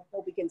Fetterman. Hope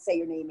we can say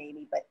your name,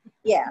 Amy. But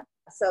yeah,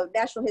 so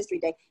National History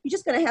Day. You're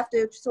just going to have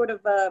to sort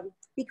of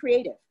be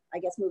creative, I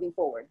guess, moving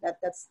forward.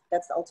 That's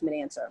the ultimate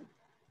answer.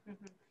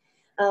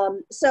 Mm-hmm.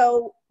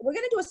 So we're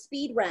going to do a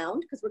speed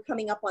round because we're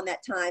coming up on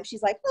that time.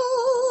 She's like,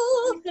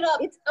 oh,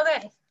 it's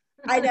okay.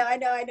 I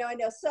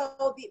know.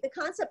 So the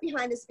concept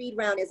behind the speed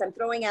round is I'm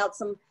throwing out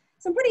some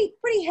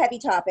pretty heavy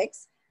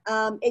topics.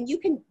 And you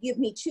can give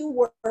me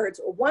 2 words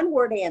or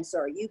 1-word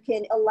answer. You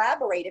can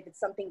elaborate if it's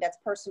something that's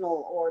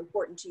personal or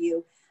important to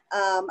you.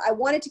 I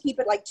wanted to keep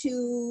it like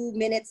 2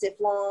 minutes, if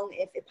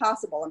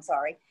possible, I'm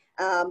sorry,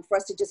 for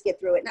us to just get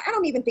through it. And I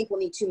don't even think we'll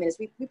need 2 minutes.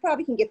 We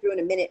probably can get through in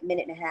a minute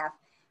and a half.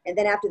 And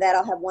then after that,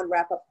 I'll have 1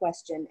 wrap-up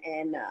question,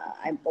 and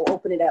I'll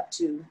open it up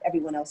to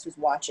everyone else who's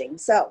watching.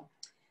 So,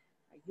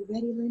 are you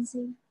ready,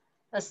 Lindsey?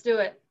 Let's do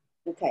it.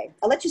 Okay,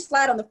 I'll let you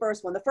slide on the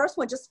first one. The first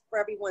one, just for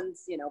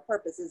everyone's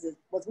purposes,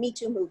 was Me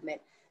Too movement.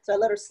 So I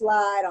let her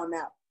slide on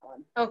that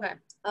one. Okay.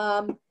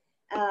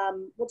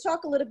 We'll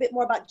talk a little bit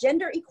more about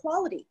gender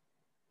equality.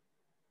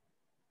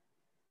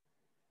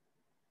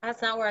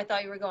 That's not where I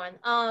thought you were going.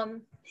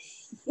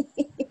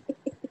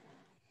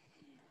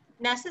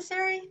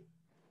 Necessary?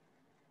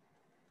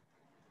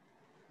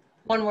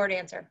 1-word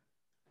answer.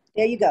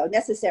 There you go.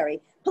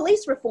 Necessary.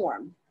 Police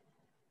reform.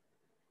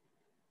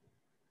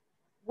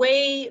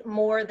 Way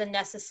more than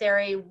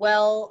necessary,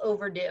 well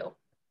overdue.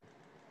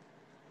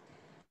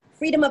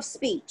 Freedom of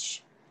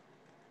speech.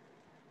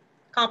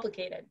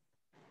 Complicated.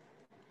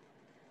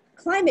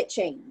 Climate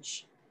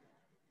change.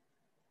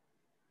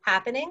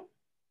 Happening.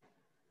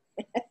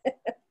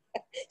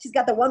 She's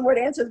got the 1-word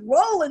answers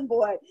rolling,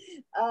 boy.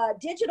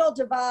 Digital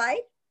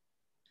divide.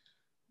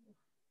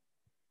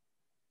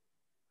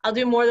 I'll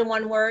do more than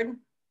 1 word.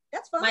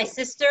 That's fine. My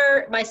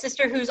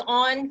sister who's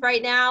on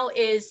right now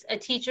is a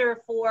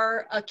teacher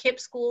for a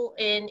KIPP school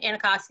in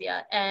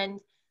Anacostia,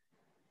 and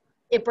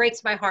it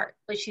breaks my heart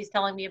when she's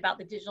telling me about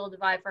the digital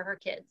divide for her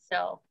kids.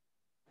 So,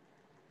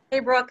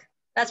 hey, Brooke,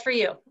 that's for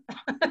you.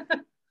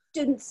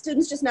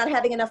 students just not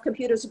having enough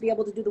computers to be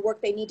able to do the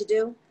work they need to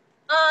do?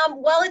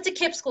 Well, it's a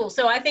KIPP school,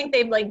 so I think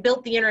they've like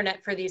built the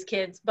internet for these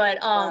kids. But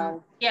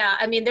Wow. yeah,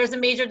 I mean, there's a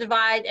major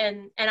divide,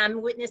 and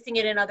I'm witnessing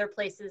it in other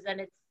places,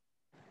 and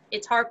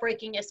it's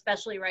heartbreaking,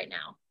 especially right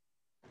now.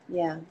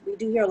 Yeah, we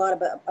do hear a lot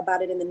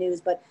about it in the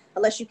news, but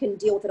unless you can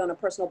deal with it on a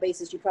personal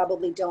basis, you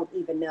probably don't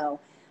even know.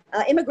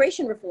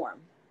 Immigration reform.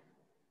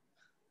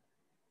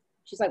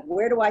 She's like,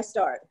 where do I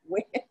start?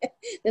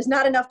 There's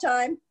not enough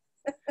time.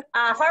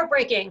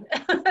 Heartbreaking.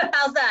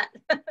 How's that?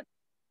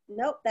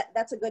 Nope,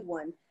 that's a good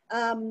one.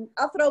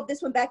 I'll throw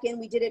this one back in.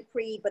 We did it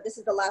but this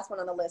is the last one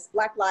on the list.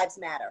 Black Lives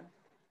Matter.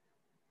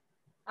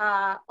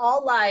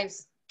 All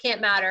lives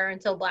can't matter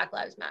until Black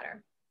Lives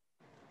matter.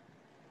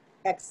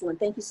 Excellent.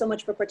 Thank you so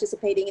much for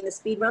participating in the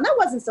speed round. That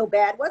wasn't so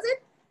bad, was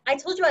it? I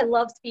told you I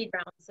love speed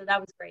rounds, so that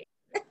was great.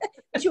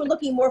 But you were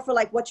looking more for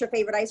like, what's your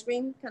favorite ice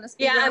cream kind of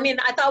speed round? I mean,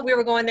 I thought we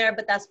were going there,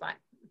 but that's fine.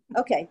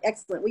 Okay,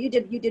 excellent. Well, you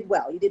did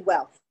well. You did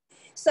well.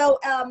 So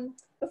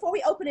before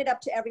we open it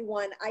up to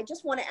everyone, I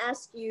just want to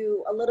ask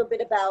you a little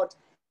bit about,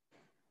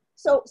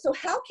 so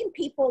how can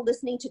people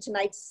listening to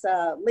tonight's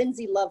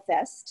Lindsey Love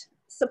Fest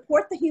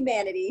support the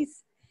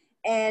humanities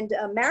and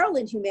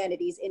Maryland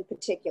Humanities in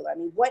particular? I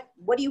mean,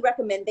 what do you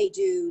recommend they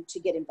do to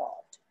get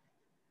involved?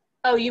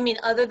 Oh, you mean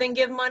other than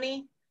give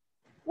money?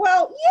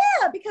 Well,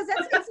 yeah, because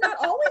it's not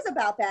always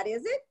about that,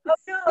 is it? Oh,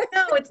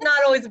 no, it's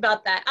not always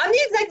about that. I'm the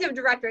executive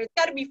director. It's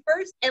got to be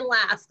first and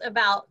last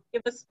about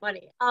give us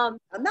money. I'm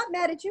not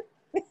mad at you.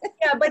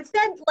 Yeah, but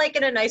said like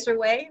in a nicer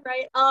way,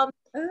 right? I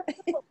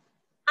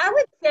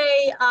would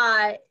say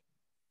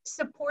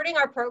supporting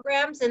our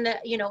programs and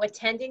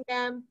attending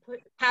them,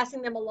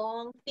 passing them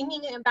along,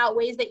 thinking about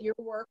ways that your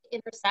work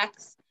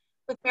intersects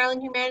with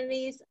Maryland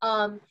Humanities,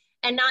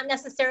 and not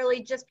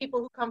necessarily just people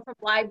who come from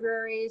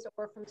libraries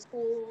or from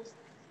schools.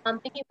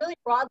 Thinking really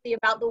broadly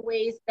about the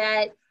ways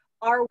that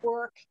our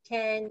work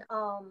can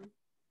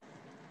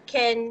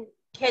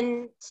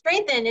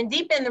strengthen and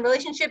deepen the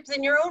relationships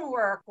in your own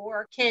work,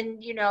 or can,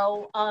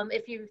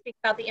 if you think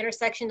about the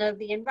intersection of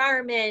the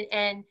environment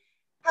and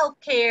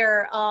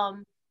healthcare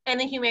and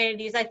the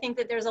humanities, I think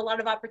that there's a lot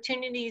of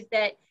opportunities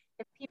that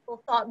if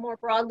people thought more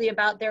broadly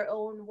about their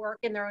own work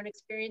and their own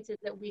experiences,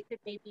 that we could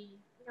maybe,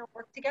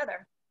 work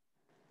together.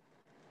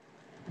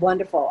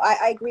 Wonderful.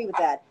 I agree with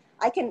that.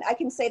 I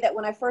can say that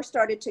when I first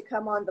started to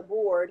come on the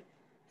board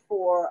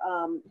for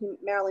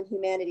Maryland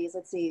Humanities,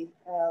 let's see,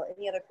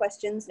 any other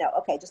questions? No,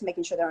 okay, just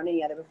making sure there aren't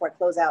any other before I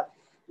close out,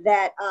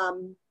 that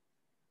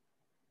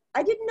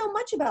I didn't know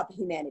much about the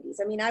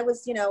humanities. I mean, I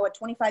was, a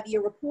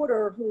 25-year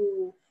reporter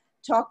who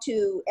talked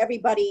to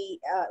everybody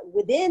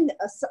within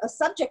a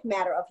subject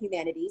matter of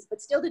humanities, but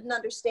still didn't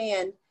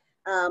understand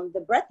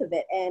the breadth of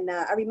it. And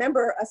I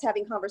remember us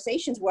having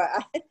conversations where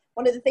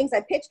one of the things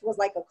I pitched was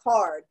like a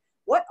card.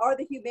 What are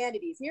the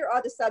humanities? Here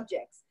are the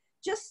subjects.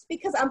 Just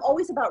because I'm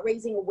always about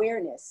raising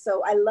awareness.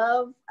 So I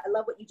love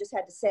what you just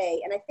had to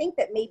say. And I think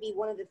that maybe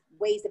one of the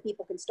ways that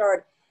people can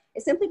start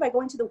is simply by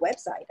going to the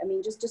website. I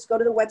mean, just go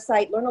to the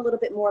website, learn a little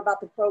bit more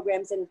about the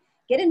programs and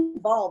get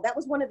involved. That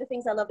was one of the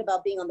things I loved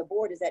about being on the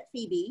board, is that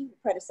Phoebe,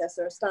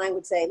 predecessor Stein,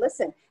 would say,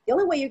 listen, the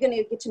only way you're going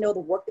to get to know the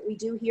work that we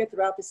do here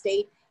throughout the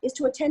state is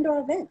to attend our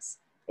events.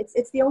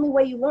 It's the only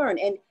way you learn.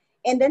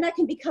 And then I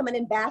can become an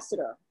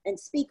ambassador and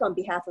speak on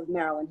behalf of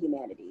Maryland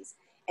Humanities.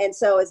 And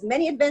so as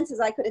many events as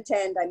I could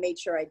attend, I made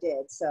sure I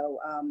did. So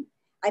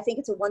I think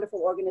it's a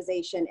wonderful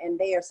organization, and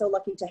they are so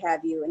lucky to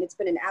have you. And it's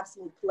been an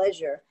absolute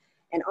pleasure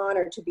and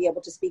honor to be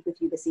able to speak with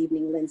you this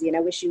evening, Lindsey. And I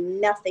wish you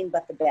nothing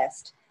but the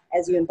best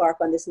as you embark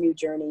on this new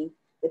journey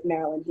with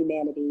Maryland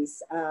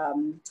Humanities.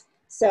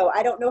 So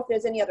I don't know if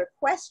there's any other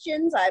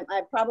questions. I'm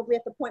probably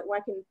at the point where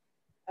I can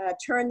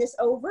turn this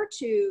over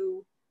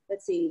to,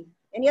 let's see,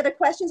 any other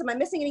questions? Am I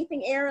missing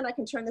anything, Aaron? I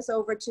can turn this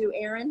over to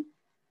Aaron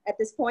at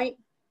this point.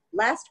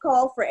 Last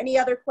call for any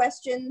other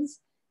questions.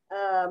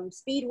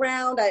 Speed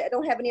round, I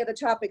don't have any other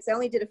topics. I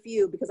only did a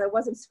few because I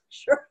wasn't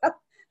sure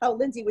how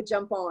Lindsey would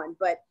jump on,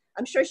 but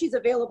I'm sure she's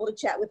available to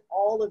chat with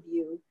all of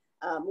you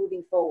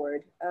moving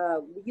forward.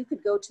 You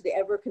could go to the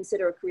Ever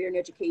Consider a Career in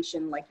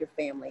Education like your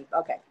family.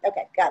 Okay,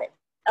 got it.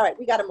 All right,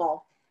 we got them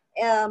all.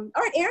 All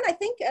right, Aaron, I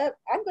think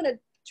I'm gonna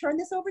turn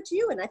this over to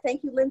you, and I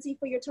thank you, Lindsey,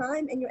 for your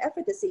time and your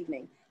effort this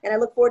evening. And I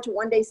look forward to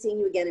one day seeing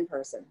you again in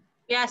person.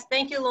 Yes,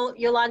 thank you,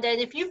 Yolanda. And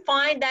if you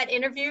find that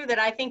interview that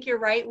I think you're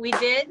right, we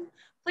did,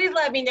 please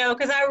let me know,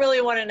 because I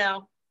really want to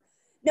know.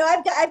 No,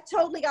 I've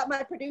totally got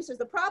my producers.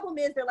 The problem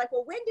is they're like,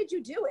 well, when did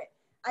you do it?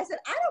 I said,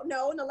 I don't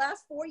know, in the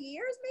last 4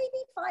 years,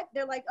 maybe 5.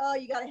 They're like, oh,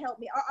 you got to help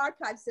me. Our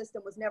archive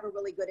system was never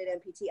really good at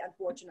MPT,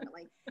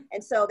 unfortunately.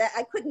 And so that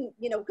I couldn't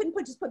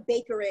just put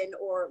Baker in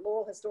or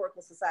Laurel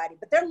Historical Society,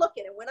 but they're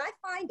looking. And when I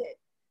find it,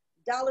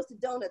 dollars to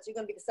donuts, you're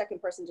going to be the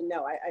second person to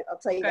know. I'll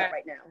tell you that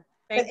right now.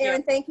 But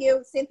Aaron, thank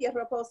you. Cynthia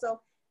Raposo,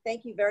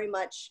 thank you very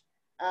much.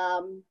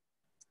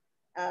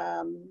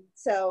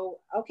 So,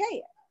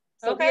 okay.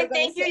 So okay,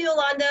 thank you,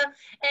 Yolanda.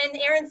 And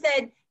Aaron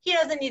said he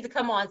doesn't need to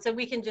come on, so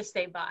we can just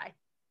say bye.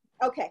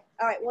 Okay,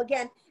 all right. Well,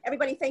 again,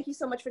 everybody, thank you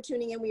so much for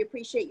tuning in. We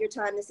appreciate your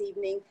time this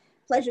evening.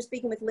 pleasure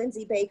speaking with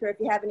Lindsey Baker. If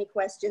you have any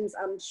questions,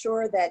 I'm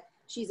sure that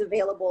she's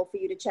available for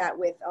you to chat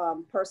with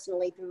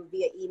personally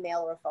via email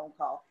or a phone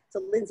call.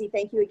 So Lindsey,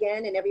 thank you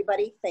again. And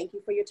everybody, thank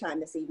you for your time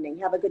this evening.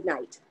 Have a good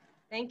night.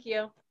 Thank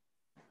you.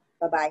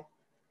 Bye-bye.